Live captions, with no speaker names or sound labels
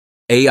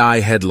AI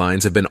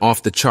headlines have been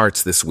off the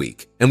charts this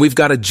week, and we've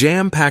got a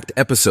jam-packed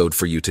episode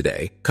for you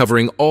today,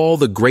 covering all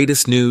the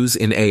greatest news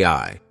in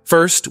AI.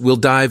 First, we'll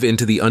dive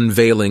into the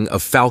unveiling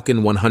of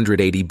Falcon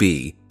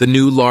 180B, the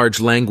new large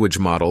language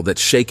model that's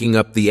shaking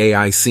up the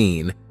AI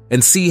scene,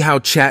 and see how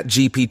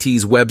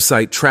ChatGPT's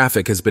website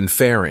traffic has been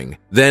faring.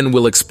 Then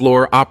we'll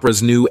explore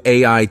Opera's new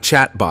AI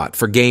chatbot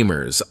for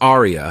gamers,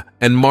 Aria,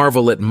 and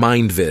marvel at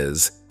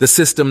MindViz, the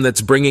system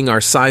that's bringing our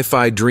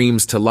sci-fi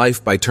dreams to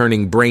life by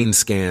turning brain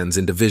scans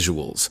into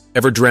visuals.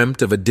 Ever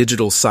dreamt of a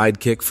digital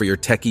sidekick for your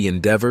techie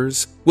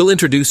endeavors? We'll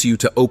introduce you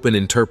to Open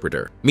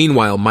Interpreter.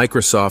 Meanwhile,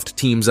 Microsoft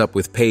teams up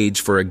with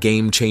Paige for a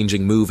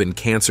game-changing move in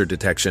cancer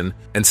detection,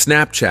 and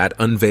Snapchat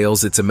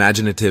unveils its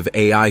imaginative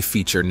AI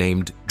feature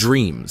named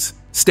Dreams.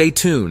 Stay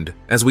tuned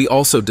as we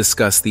also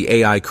discuss the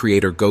AI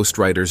creator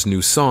Ghostwriter's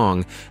new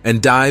song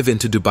and dive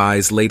into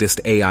Dubai's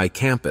latest AI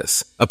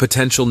campus, a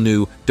potential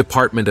new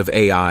Department of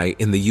AI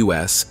in the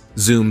US,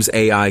 Zoom's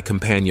AI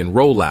companion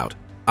rollout,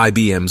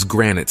 IBM's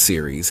Granite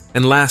series,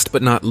 and last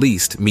but not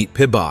least, meet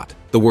PIBOT,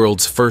 the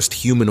world's first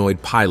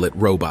humanoid pilot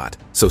robot.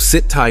 So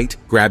sit tight,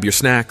 grab your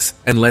snacks,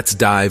 and let's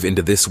dive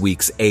into this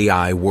week's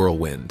AI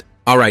whirlwind.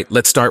 All right,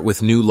 let's start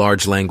with new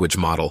large language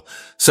model.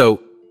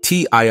 So,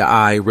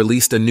 TII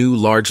released a new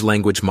large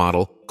language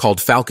model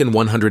called Falcon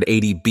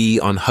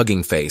 180B on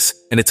Hugging Face,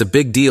 and it's a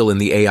big deal in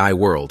the AI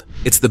world.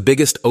 It's the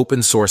biggest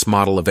open-source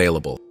model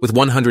available, with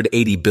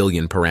 180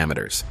 billion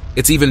parameters.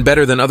 It's even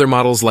better than other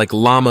models like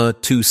Llama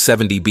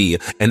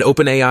 270B and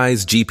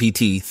OpenAI's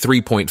GPT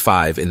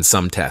 3.5 in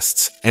some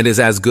tests, and is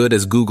as good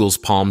as Google's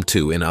Palm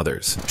 2 in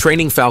others.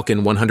 Training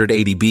Falcon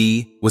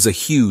 180B was a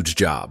huge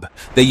job.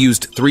 They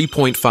used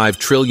 3.5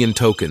 trillion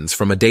tokens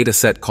from a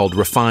dataset called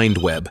Refined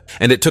Web,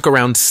 and it took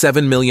around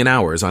 7 million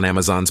hours on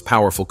Amazon's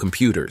powerful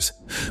computers.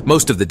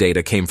 Most of the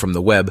data came from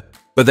the web,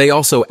 but they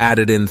also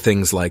added in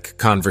things like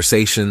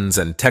conversations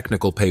and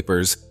technical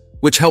papers,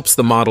 which helps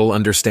the model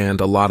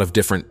understand a lot of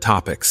different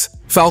topics.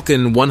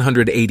 Falcon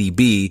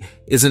 180B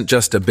isn't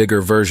just a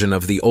bigger version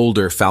of the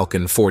older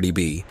Falcon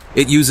 40B.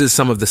 It uses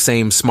some of the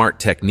same smart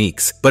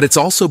techniques, but it's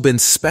also been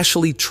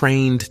specially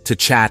trained to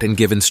chat and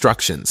give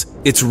instructions.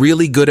 It's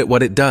really good at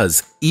what it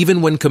does,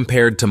 even when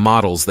compared to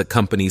models that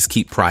companies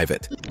keep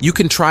private. You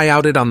can try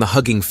out it on the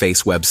Hugging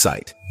Face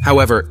website.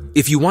 However,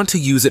 if you want to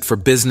use it for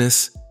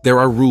business, there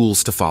are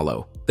rules to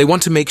follow. They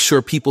want to make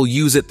sure people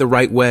use it the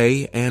right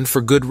way and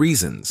for good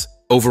reasons.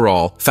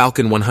 Overall,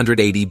 Falcon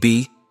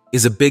 180B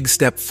is a big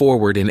step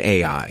forward in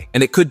AI,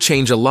 and it could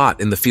change a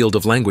lot in the field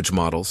of language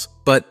models,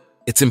 but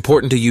it's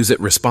important to use it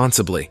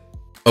responsibly.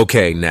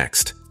 Okay,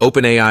 next.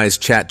 OpenAI's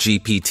Chat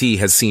GPT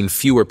has seen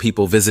fewer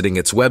people visiting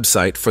its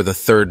website for the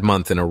third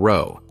month in a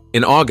row.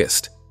 In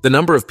August, the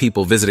number of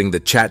people visiting the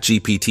Chat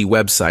GPT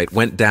website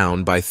went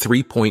down by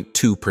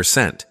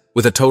 3.2%.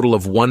 with a total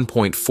of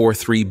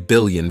 1.43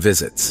 billion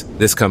visits.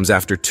 This comes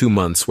after 2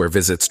 months where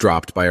visits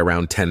dropped by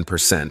around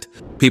 10%.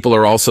 People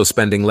are also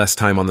spending less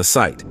time on the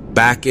site.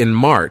 Back in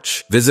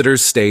March,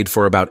 visitors stayed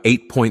for about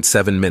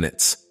 8.7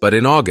 minutes, but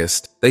in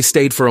August, they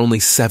stayed for only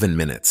 7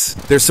 minutes.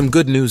 There's some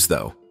good news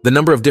though. The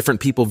number of different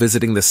people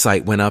visiting the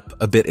site went up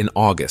a bit in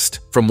August,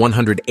 from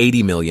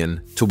 180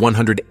 million to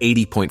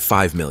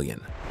 180.5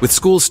 million. With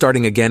schools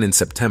starting again in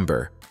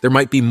September, there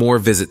might be more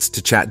visits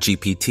to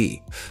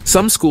ChatGPT.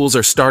 Some schools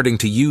are starting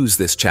to use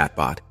this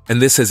chatbot,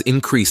 and this has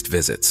increased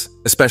visits,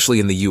 especially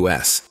in the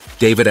US.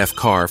 David F.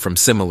 Carr from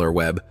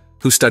SimilarWeb,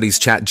 who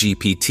studies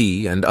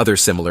ChatGPT and other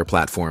similar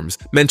platforms,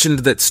 mentioned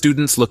that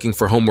students looking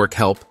for homework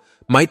help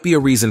might be a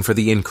reason for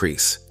the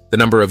increase. The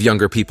number of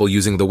younger people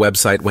using the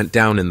website went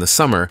down in the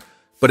summer,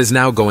 but is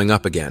now going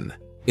up again.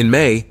 In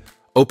May,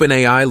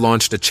 OpenAI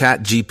launched a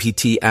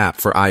ChatGPT app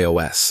for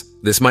iOS.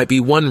 This might be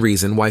one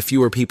reason why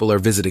fewer people are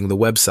visiting the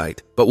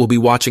website, but we'll be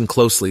watching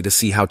closely to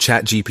see how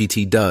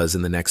ChatGPT does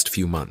in the next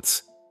few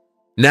months.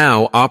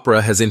 Now,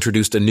 Opera has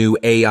introduced a new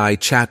AI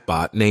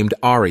chatbot named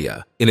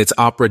Arya in its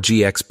Opera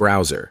GX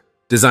browser,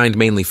 designed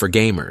mainly for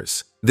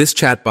gamers. This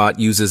chatbot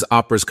uses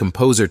Opera's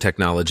Composer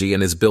technology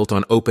and is built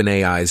on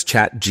OpenAI's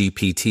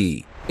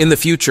ChatGPT. In the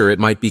future, it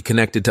might be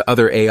connected to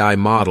other AI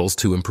models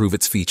to improve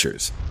its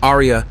features.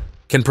 Arya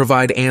can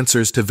provide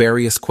answers to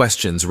various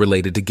questions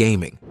related to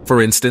gaming. For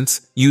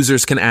instance,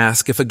 users can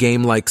ask if a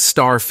game like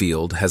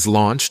Starfield has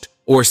launched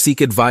or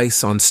seek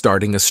advice on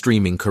starting a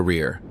streaming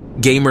career.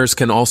 Gamers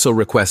can also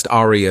request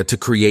Aria to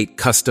create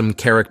custom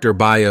character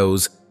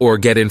bios or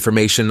get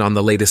information on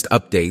the latest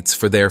updates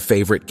for their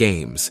favorite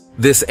games.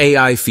 This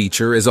AI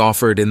feature is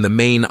offered in the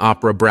main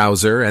Opera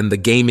browser and the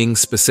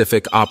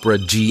gaming-specific Opera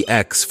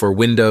GX for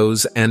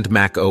Windows and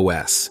Mac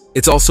OS.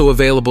 It's also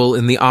available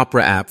in the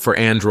Opera app for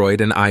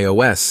Android and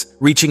iOS,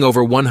 reaching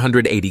over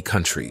 180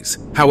 countries.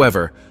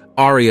 However,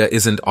 Aria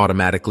isn't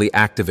automatically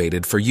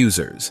activated for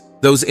users.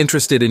 Those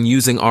interested in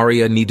using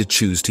Aria need to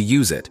choose to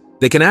use it.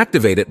 They can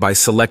activate it by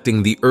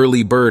selecting the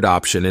Early Bird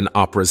option in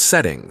Opera's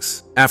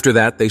settings. After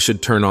that, they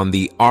should turn on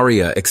the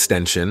Aria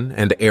extension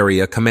and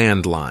Arya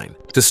command line.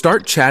 To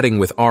start chatting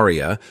with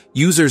Aria,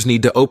 users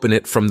need to open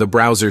it from the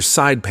browser's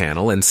side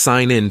panel and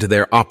sign in to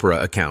their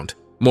Opera account.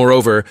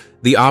 Moreover,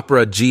 the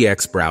Opera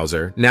GX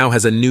browser now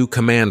has a new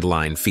command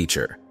line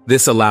feature.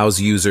 This allows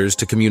users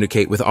to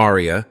communicate with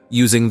Aria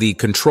using the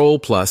Control+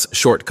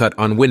 shortcut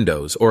on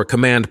Windows or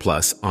Command+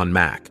 on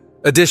Mac.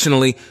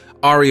 Additionally,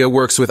 Aria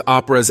works with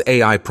Opera's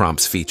AI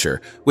prompts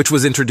feature, which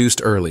was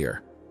introduced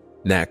earlier.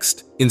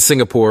 Next, in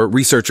Singapore,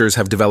 researchers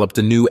have developed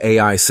a new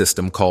AI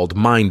system called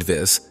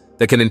MindVis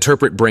that can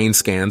interpret brain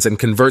scans and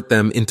convert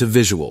them into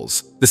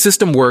visuals. The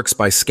system works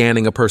by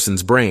scanning a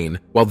person's brain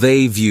while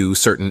they view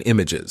certain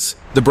images.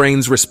 The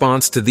brain's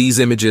response to these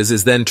images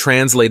is then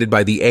translated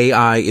by the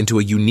AI into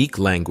a unique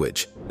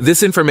language.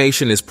 This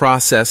information is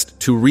processed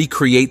to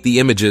recreate the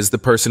images the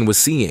person was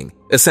seeing,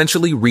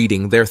 essentially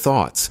reading their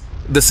thoughts.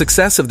 The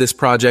success of this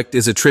project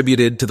is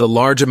attributed to the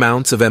large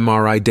amounts of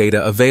MRI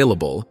data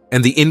available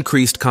and the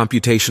increased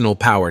computational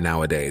power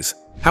nowadays.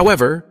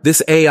 However,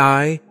 this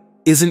AI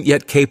isn't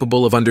yet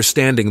capable of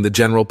understanding the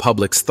general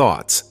public's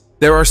thoughts.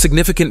 There are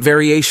significant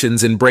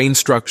variations in brain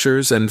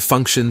structures and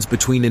functions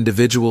between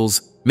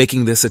individuals,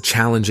 making this a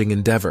challenging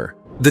endeavor.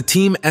 The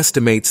team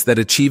estimates that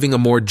achieving a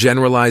more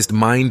generalized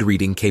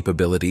mind-reading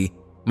capability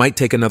might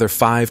take another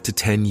 5 to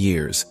 10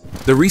 years.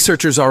 The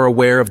researchers are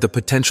aware of the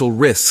potential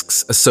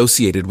risks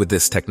associated with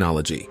this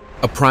technology.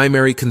 A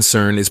primary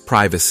concern is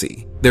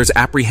privacy. There's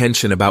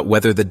apprehension about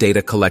whether the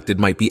data collected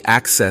might be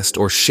accessed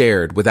or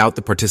shared without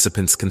the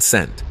participants'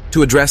 consent.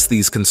 To address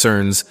these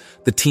concerns,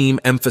 the team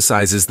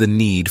emphasizes the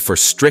need for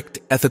strict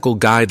ethical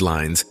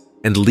guidelines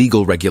and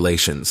legal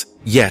regulations.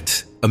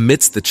 Yet,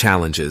 amidst the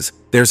challenges,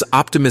 there's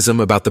optimism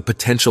about the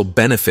potential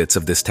benefits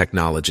of this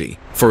technology.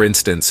 For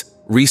instance,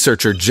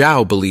 researcher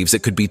Zhao believes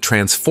it could be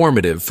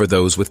transformative for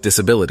those with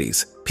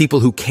disabilities. People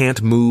who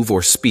can't move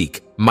or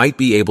speak might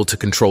be able to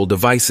control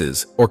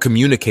devices or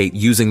communicate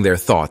using their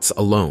thoughts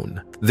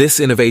alone. This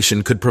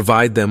innovation could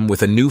provide them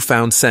with a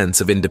newfound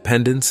sense of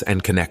independence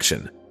and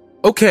connection.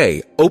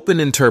 Okay, Open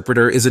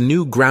Interpreter is a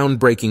new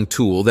groundbreaking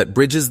tool that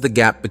bridges the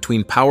gap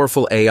between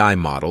powerful AI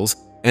models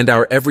and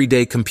our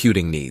everyday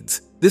computing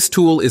needs. This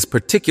tool is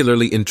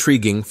particularly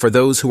intriguing for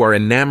those who are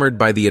enamored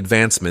by the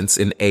advancements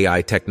in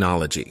AI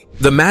technology.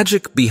 The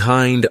magic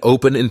behind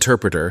Open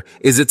Interpreter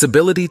is its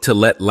ability to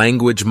let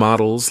language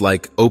models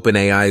like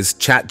OpenAI's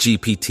Chat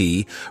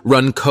GPT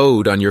run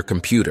code on your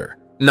computer.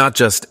 Not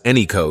just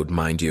any code,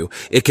 mind you.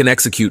 It can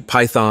execute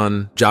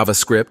Python,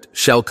 JavaScript,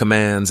 shell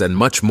commands, and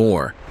much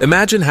more.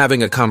 Imagine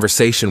having a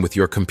conversation with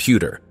your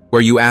computer,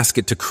 where you ask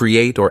it to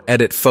create or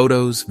edit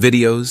photos,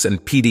 videos,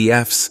 and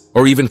PDFs,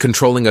 or even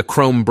controlling a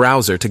Chrome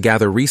browser to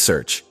gather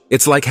research.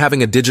 It's like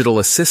having a digital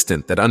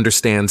assistant that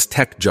understands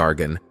tech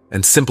jargon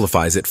and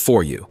simplifies it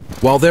for you.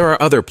 While there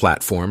are other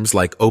platforms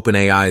like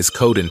OpenAI's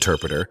Code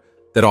Interpreter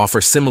that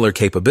offer similar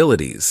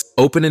capabilities,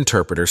 Open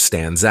Interpreter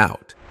stands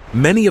out.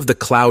 Many of the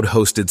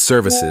cloud-hosted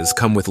services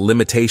come with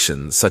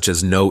limitations such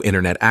as no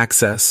internet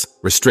access,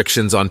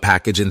 restrictions on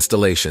package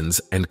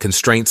installations, and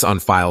constraints on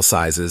file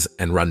sizes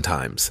and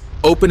runtimes.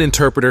 Open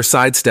Interpreter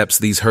sidesteps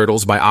these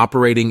hurdles by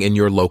operating in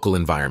your local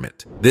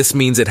environment. This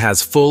means it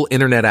has full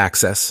internet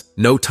access,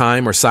 no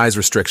time or size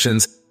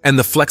restrictions, and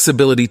the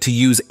flexibility to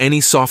use any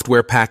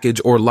software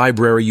package or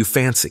library you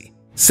fancy.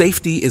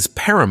 Safety is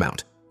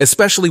paramount,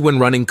 especially when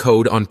running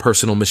code on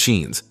personal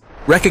machines.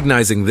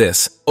 Recognizing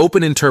this,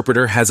 Open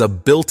Interpreter has a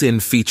built-in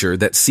feature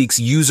that seeks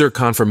user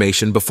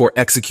confirmation before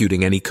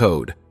executing any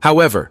code.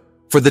 However,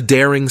 for the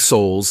daring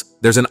souls,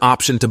 there's an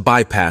option to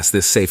bypass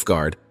this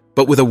safeguard,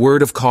 but with a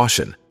word of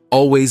caution,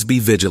 always be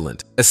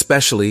vigilant,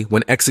 especially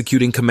when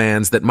executing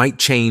commands that might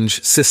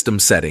change system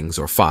settings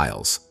or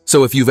files.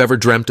 So if you've ever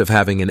dreamt of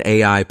having an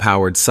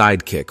AI-powered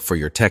sidekick for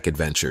your tech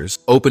adventures,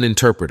 Open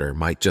Interpreter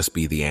might just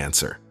be the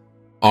answer.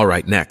 All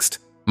right, next.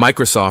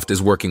 Microsoft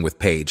is working with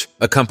Paige,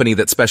 a company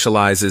that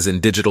specializes in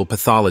digital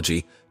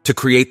pathology, to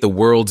create the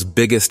world's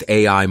biggest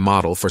AI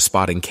model for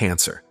spotting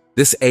cancer.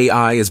 This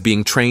AI is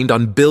being trained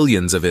on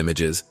billions of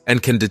images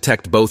and can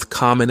detect both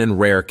common and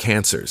rare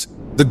cancers.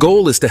 The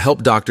goal is to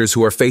help doctors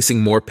who are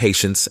facing more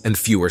patients and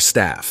fewer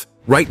staff.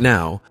 Right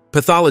now,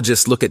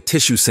 pathologists look at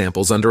tissue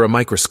samples under a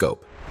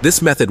microscope. This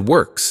method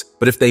works,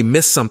 but if they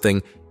miss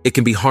something, it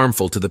can be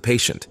harmful to the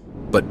patient.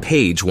 But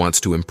Paige wants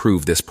to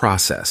improve this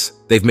process.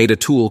 They've made a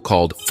tool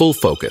called Full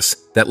Focus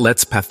that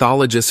lets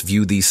pathologists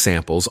view these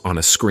samples on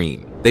a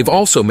screen. They've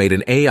also made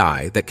an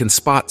AI that can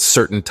spot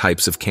certain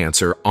types of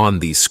cancer on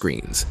these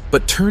screens.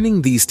 But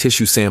turning these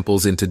tissue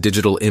samples into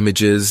digital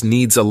images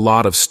needs a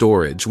lot of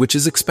storage, which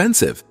is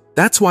expensive.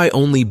 That's why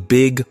only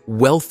big,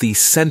 wealthy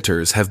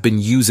centers have been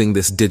using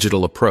this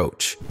digital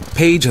approach.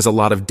 Paige has a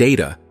lot of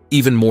data,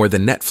 even more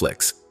than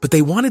Netflix, but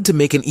they wanted to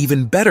make an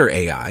even better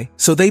AI,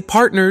 so they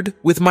partnered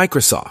with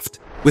Microsoft.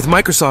 With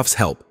Microsoft's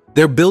help,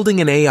 they're building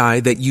an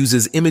AI that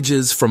uses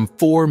images from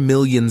 4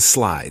 million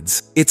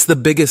slides. It's the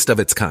biggest of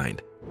its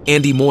kind.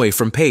 Andy Moy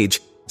from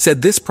Paige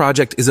said this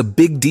project is a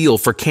big deal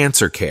for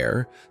cancer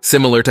care,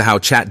 similar to how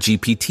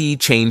ChatGPT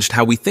changed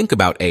how we think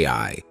about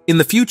AI. In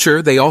the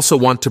future, they also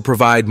want to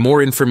provide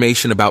more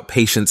information about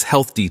patients'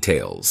 health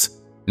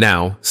details.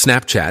 Now,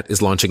 Snapchat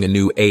is launching a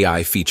new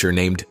AI feature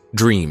named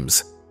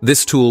Dreams.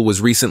 This tool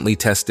was recently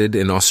tested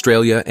in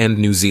Australia and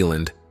New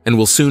Zealand. and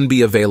will soon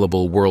be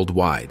available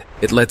worldwide.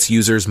 It lets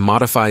users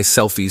modify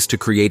selfies to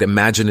create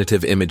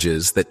imaginative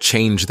images that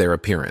change their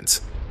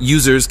appearance.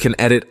 Users can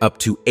edit up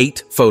to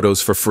 8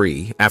 photos for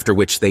free, after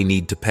which they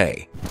need to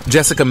pay.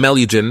 Jessica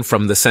Melugan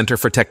from the Center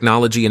for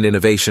Technology and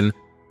Innovation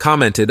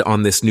commented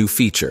on this new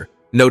feature,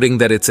 noting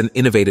that it's an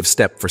innovative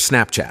step for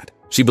Snapchat.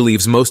 She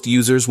believes most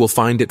users will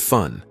find it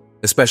fun,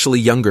 especially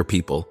younger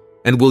people,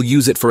 and will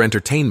use it for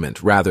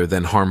entertainment rather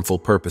than harmful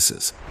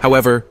purposes.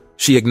 However,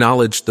 she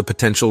acknowledged the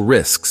potential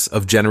risks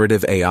of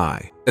generative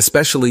AI,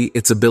 especially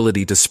its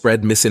ability to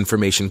spread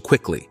misinformation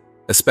quickly,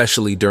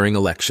 especially during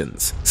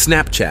elections.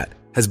 Snapchat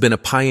has been a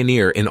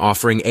pioneer in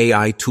offering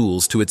AI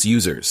tools to its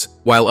users,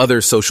 while other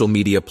social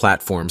media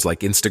platforms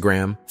like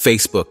Instagram,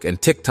 Facebook,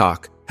 and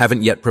TikTok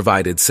haven't yet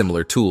provided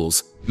similar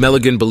tools.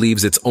 Melugan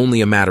believes it's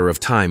only a matter of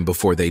time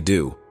before they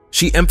do.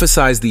 She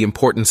emphasized the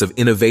importance of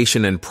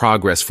innovation and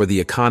progress for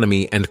the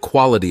economy and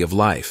quality of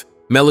life.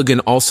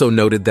 Melugan also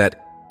noted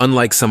that,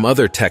 unlike some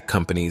other tech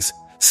companies,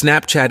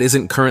 Snapchat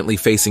isn't currently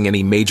facing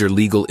any major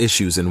legal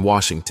issues in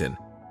Washington.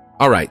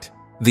 Alright,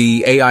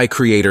 the AI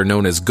creator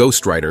known as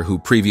Ghostwriter, who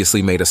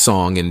previously made a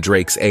song in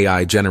Drake's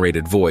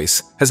AI-generated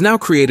voice, has now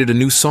created a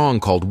new song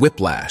called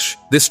Whiplash.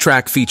 This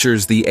track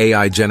features the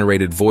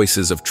AI-generated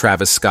voices of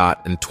Travis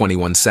Scott and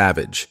 21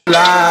 Savage. Live,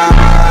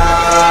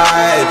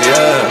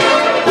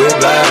 yeah.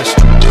 Whiplash,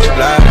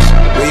 whiplash,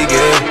 we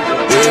get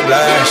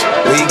whiplash,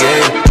 we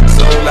get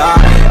so live.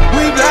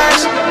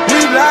 Whiplash,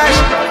 whiplash,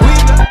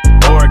 whiplash.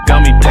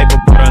 Origami paper,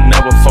 but I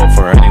never fall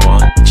for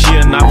anyone. She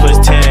a 9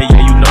 plus 10,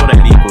 yeah, you know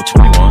that equal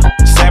 21.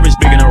 Savage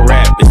big in a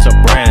rap, it's a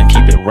brand,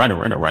 keep it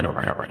running.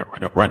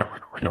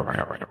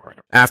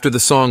 After the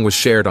song was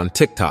shared on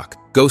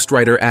TikTok,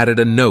 Ghostwriter added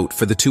a note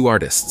for the two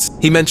artists.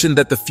 He mentioned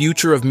that the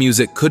future of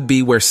music could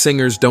be where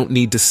singers don't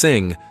need to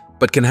sing,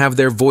 but can have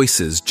their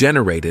voices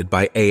generated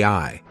by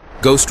AI.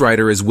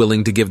 Ghostwriter is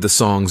willing to give the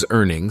song's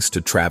earnings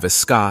to Travis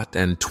Scott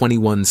and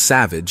 21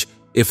 Savage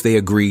if they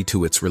agree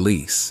to its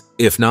release.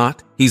 If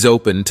not, he's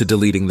open to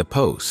deleting the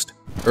post.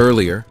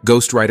 Earlier,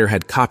 Ghostwriter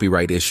had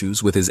copyright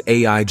issues with his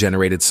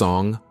AI-generated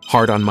song,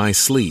 Heart on My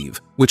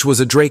Sleeve, which was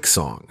a Drake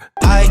song.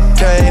 I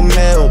came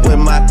in with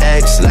my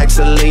ex like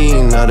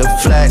Selena, the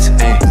flex,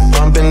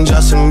 bumping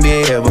Justin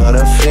Bieber,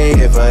 the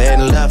fever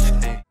and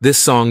left. This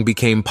song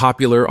became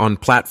popular on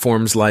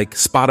platforms like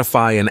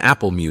Spotify and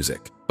Apple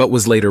Music, but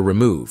was later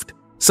removed.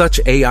 Such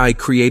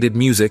AI-created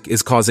music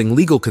is causing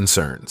legal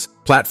concerns.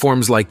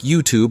 Platforms like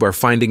YouTube are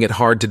finding it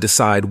hard to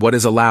decide what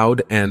is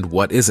allowed and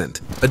what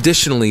isn't.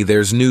 Additionally,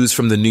 there's news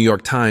from the New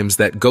York Times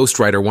that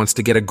Ghostwriter wants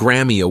to get a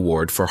Grammy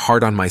Award for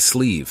Heart on My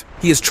Sleeve.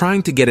 He is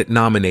trying to get it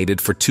nominated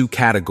for 2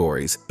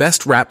 categories,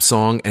 Best Rap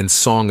Song and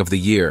Song of the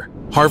Year.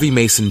 Harvey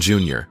Mason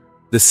Jr.,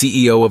 the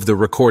CEO of the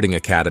Recording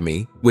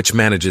Academy, which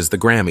manages the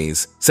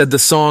Grammys, said the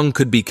song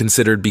could be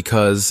considered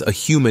because a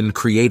human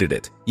created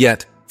it.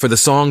 Yet, for the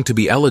song to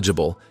be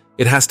eligible,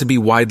 it has to be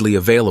widely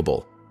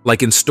available,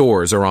 like in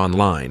stores or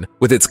online.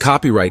 With its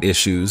copyright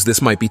issues,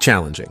 this might be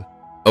challenging.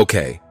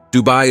 Okay,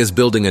 Dubai is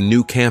building a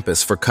new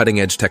campus for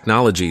cutting-edge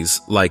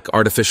technologies like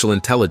artificial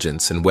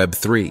intelligence and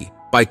Web3.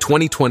 By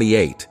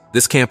 2028,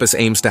 this campus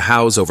aims to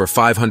house over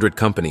 500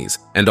 companies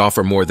and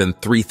offer more than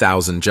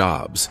 3,000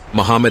 jobs.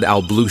 Mohammed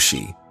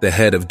Al-Bloushi, the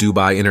head of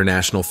Dubai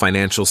International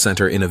Financial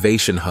Center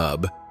Innovation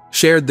Hub,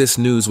 shared this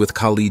news with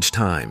Khaleej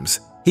Times.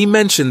 He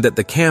mentioned that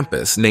the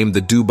campus, named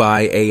the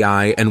Dubai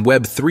AI and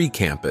Web3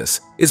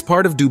 Campus, is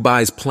part of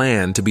Dubai's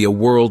plan to be a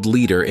world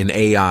leader in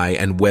AI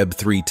and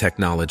Web3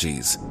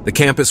 technologies. The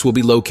campus will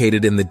be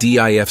located in the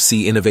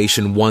DIFC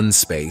Innovation 1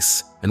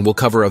 space and will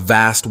cover a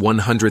vast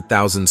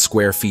 100,000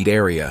 square feet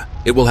area.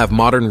 It will have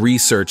modern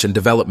research and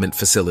development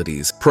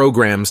facilities,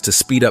 programs to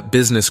speed up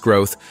business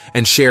growth,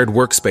 and shared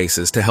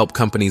workspaces to help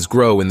companies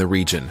grow in the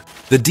region.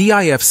 The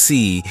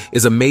DIFC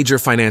is a major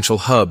financial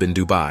hub in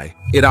Dubai.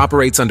 It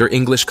operates under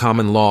English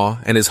common law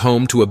and is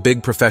home to a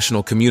big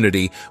professional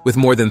community with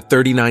more than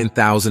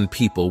 39,000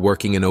 people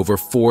working in over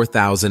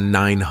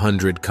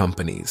 4,900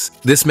 companies.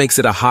 This makes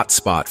it a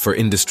hotspot for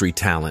industry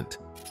talent.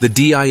 The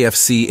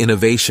DIFC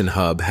Innovation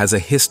Hub has a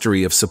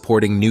history of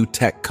supporting new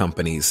tech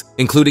companies,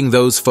 including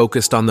those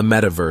focused on the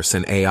metaverse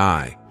and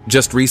AI.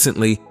 Just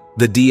recently,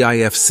 the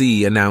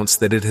DIFC announced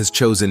that it has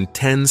chosen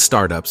 10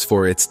 startups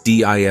for its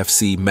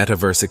DIFC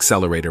Metaverse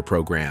Accelerator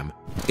program.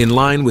 In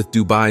line with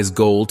Dubai's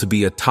goal to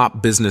be a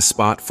top business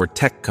spot for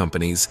tech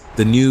companies,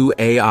 the new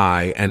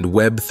AI and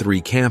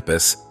Web3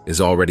 campus is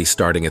already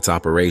starting its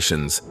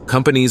operations.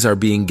 Companies are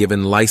being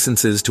given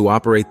licenses to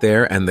operate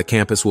there, and the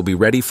campus will be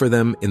ready for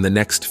them in the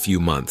next few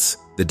months.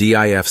 The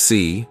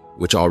DIFC,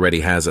 which already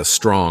has a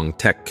strong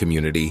tech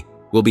community,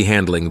 will be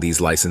handling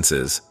these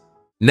licenses.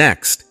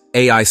 Next,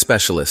 AI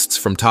specialists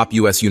from top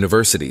U.S.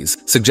 universities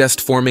suggest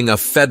forming a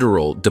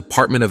federal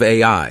Department of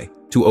AI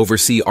to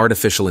oversee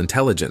artificial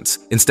intelligence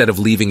instead of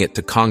leaving it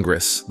to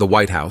Congress, the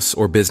White House,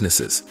 or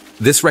businesses.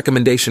 This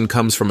recommendation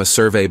comes from a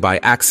survey by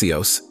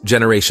Axios,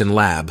 Generation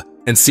Lab,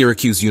 and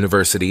Syracuse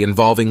University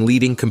involving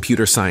leading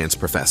computer science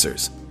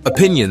professors.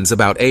 Opinions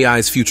about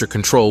AI's future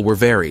control were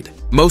varied.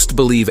 Most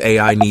believe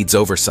AI needs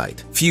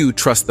oversight. Few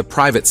trust the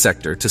private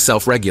sector to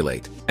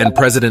self-regulate. And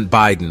President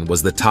Biden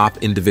was the top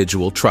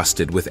individual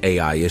trusted with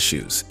AI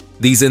issues.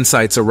 These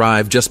insights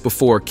arrived just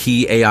before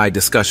key AI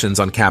discussions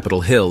on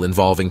Capitol Hill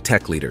involving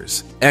tech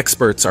leaders.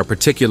 Experts are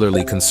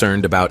particularly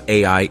concerned about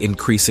AI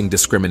increasing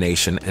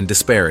discrimination and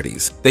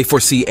disparities. They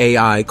foresee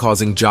AI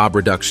causing job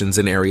reductions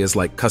in areas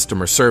like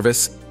customer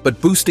service, but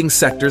boosting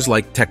sectors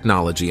like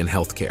technology and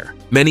healthcare.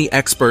 Many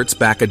experts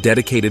back a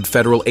dedicated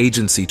federal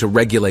agency to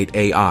regulate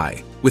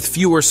AI, with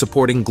fewer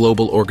supporting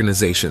global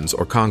organizations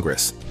or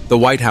Congress. The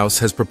White House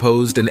has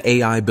proposed an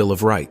AI Bill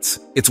of Rights.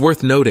 It's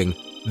worth noting,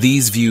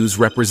 these views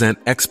represent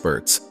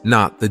experts,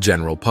 not the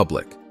general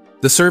public.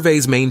 The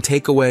survey's main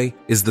takeaway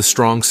is the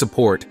strong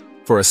support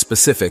for a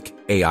specific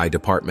AI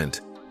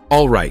department.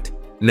 All right,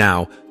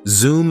 now,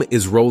 Zoom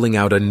is rolling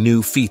out a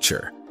new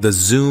feature, the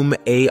Zoom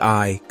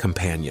AI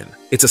Companion.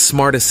 It's a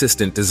smart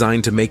assistant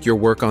designed to make your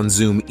work on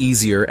Zoom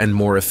easier and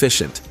more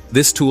efficient.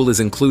 This tool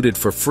is included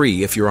for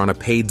free if you're on a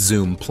paid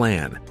Zoom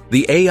plan.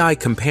 The AI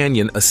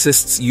Companion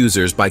assists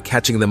users by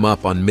catching them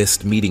up on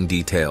missed meeting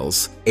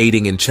details,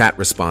 aiding in chat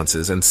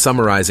responses, and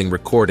summarizing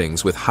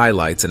recordings with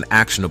highlights and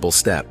actionable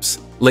steps.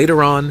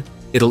 Later on,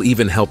 it'll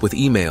even help with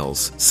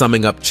emails,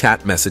 summing up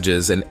chat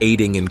messages and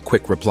aiding in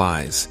quick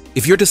replies.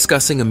 If you're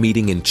discussing a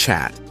meeting in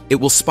chat, it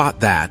will spot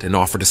that and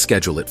offer to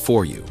schedule it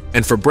for you.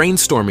 And for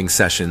brainstorming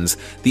sessions,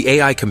 the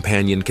AI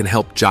Companion can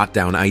help jot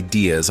down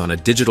ideas on a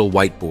digital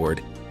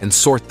whiteboard and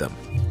sort them.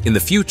 In the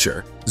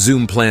future,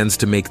 Zoom plans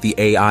to make the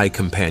AI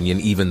Companion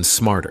even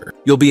smarter.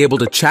 You'll be able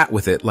to chat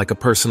with it like a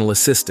personal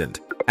assistant,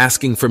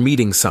 asking for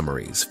meeting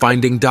summaries,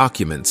 finding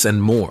documents,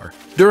 and more.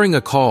 During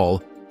a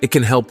call, it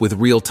can help with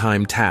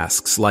real-time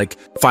tasks like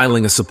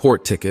filing a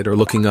support ticket or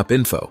looking up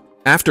info.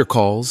 After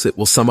calls, it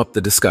will sum up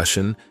the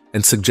discussion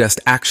and suggest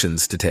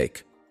actions to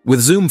take. With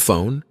Zoom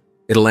Phone,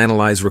 it'll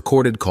analyze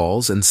recorded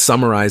calls and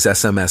summarize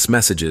SMS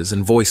messages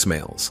and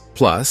voicemails.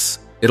 Plus,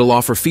 it'll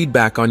offer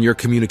feedback on your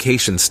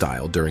communication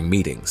style during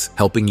meetings,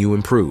 helping you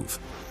improve.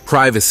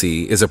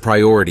 Privacy is a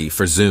priority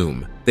for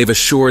Zoom. They've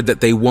assured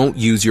that they won't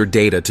use your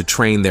data to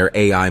train their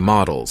AI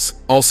models.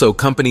 Also,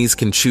 companies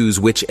can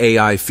choose which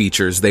AI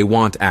features they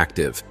want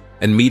active,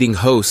 and meeting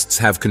hosts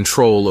have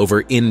control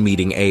over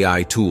in-meeting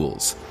AI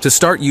tools. To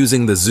start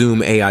using the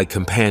Zoom AI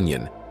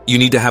Companion, you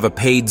need to have a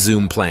paid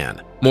Zoom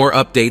plan. More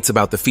updates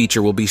about the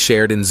feature will be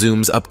shared in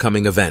Zoom's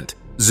upcoming event,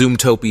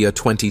 Zoomtopia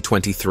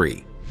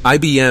 2023.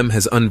 IBM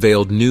has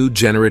unveiled new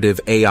generative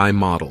AI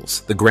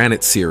models, the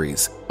Granite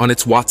series, on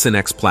its Watson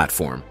X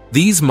platform.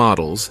 These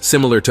models,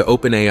 similar to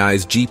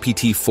OpenAI's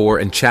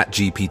GPT-4 and Chat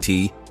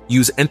GPT,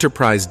 use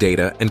enterprise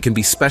data and can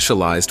be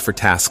specialized for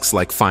tasks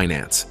like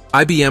finance.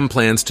 IBM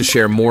plans to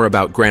share more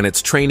about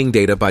Granite's training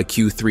data by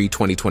Q3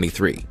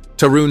 2023.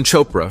 Tarun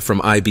Chopra from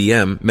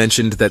IBM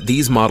mentioned that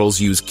these models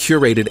use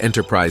curated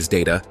enterprise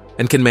data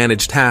and can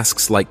manage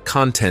tasks like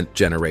content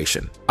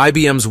generation.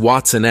 IBM's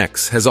Watson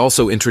X has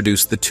also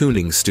introduced the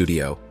Tuning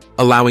Studio,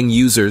 allowing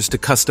users to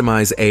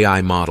customize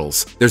AI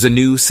models. There's a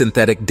new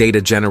synthetic data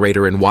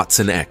generator in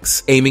Watson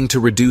X, aiming to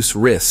reduce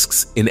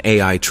risks in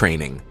AI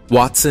training.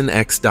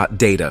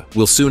 WatsonX.data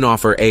will soon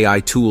offer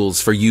AI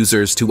tools for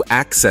users to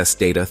access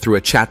data through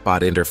a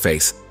chatbot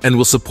interface and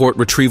will support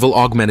retrieval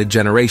augmented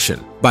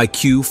generation by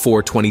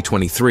Q4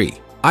 2023.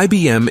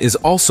 IBM is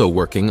also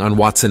working on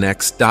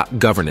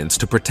WatsonX.governance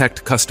to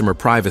protect customer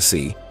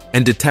privacy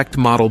and detect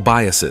model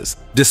biases.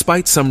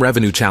 Despite some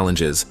revenue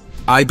challenges,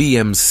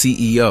 IBM's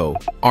CEO,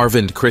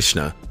 Arvind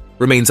Krishna,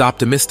 remains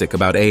optimistic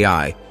about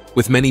AI,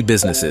 with many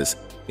businesses,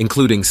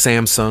 including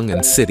Samsung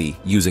and Citi,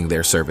 using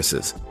their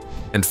services.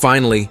 And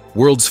finally,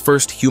 world's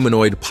first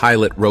humanoid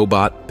pilot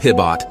robot,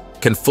 PIBOT,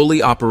 can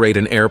fully operate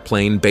an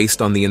airplane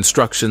based on the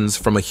instructions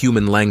from a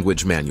human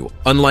language manual.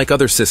 Unlike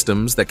other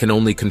systems that can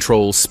only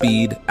control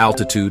speed,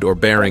 altitude, or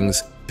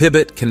bearings,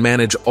 PIBOT can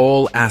manage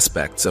all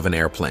aspects of an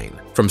airplane,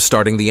 from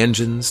starting the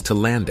engines to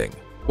landing.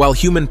 While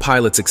human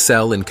pilots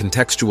excel in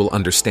contextual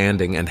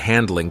understanding and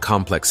handling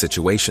complex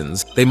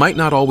situations, they might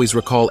not always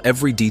recall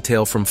every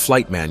detail from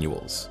flight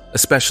manuals,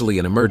 especially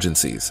in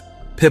emergencies.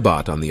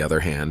 PIBOT, on the other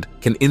hand,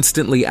 can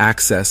instantly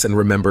access and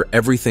remember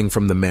everything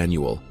from the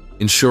manual,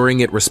 ensuring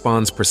it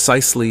responds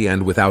precisely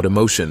and without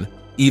emotion,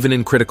 even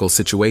in critical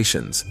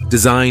situations.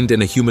 Designed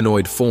in a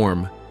humanoid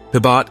form,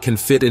 PIBOT can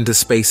fit into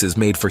spaces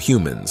made for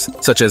humans,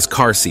 such as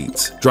car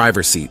seats,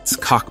 driver seats,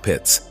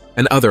 cockpits,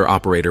 and other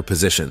operator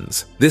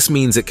positions. This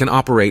means it can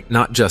operate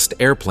not just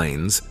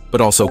airplanes, but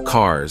also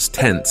cars,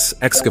 tents,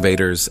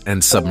 excavators,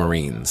 and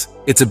submarines.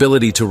 Its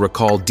ability to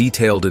recall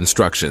detailed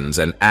instructions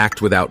and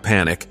act without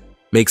panic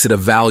makes it a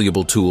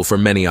valuable tool for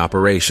many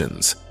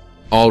operations.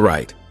 All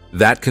right,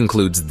 that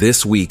concludes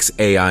this week's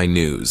AI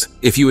news.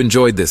 If you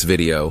enjoyed this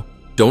video,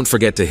 don't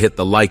forget to hit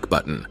the like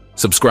button,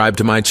 subscribe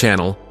to my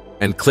channel,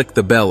 and click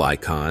the bell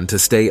icon to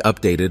stay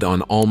updated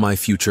on all my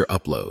future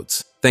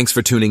uploads. Thanks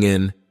for tuning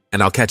in,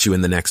 and I'll catch you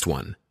in the next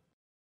one.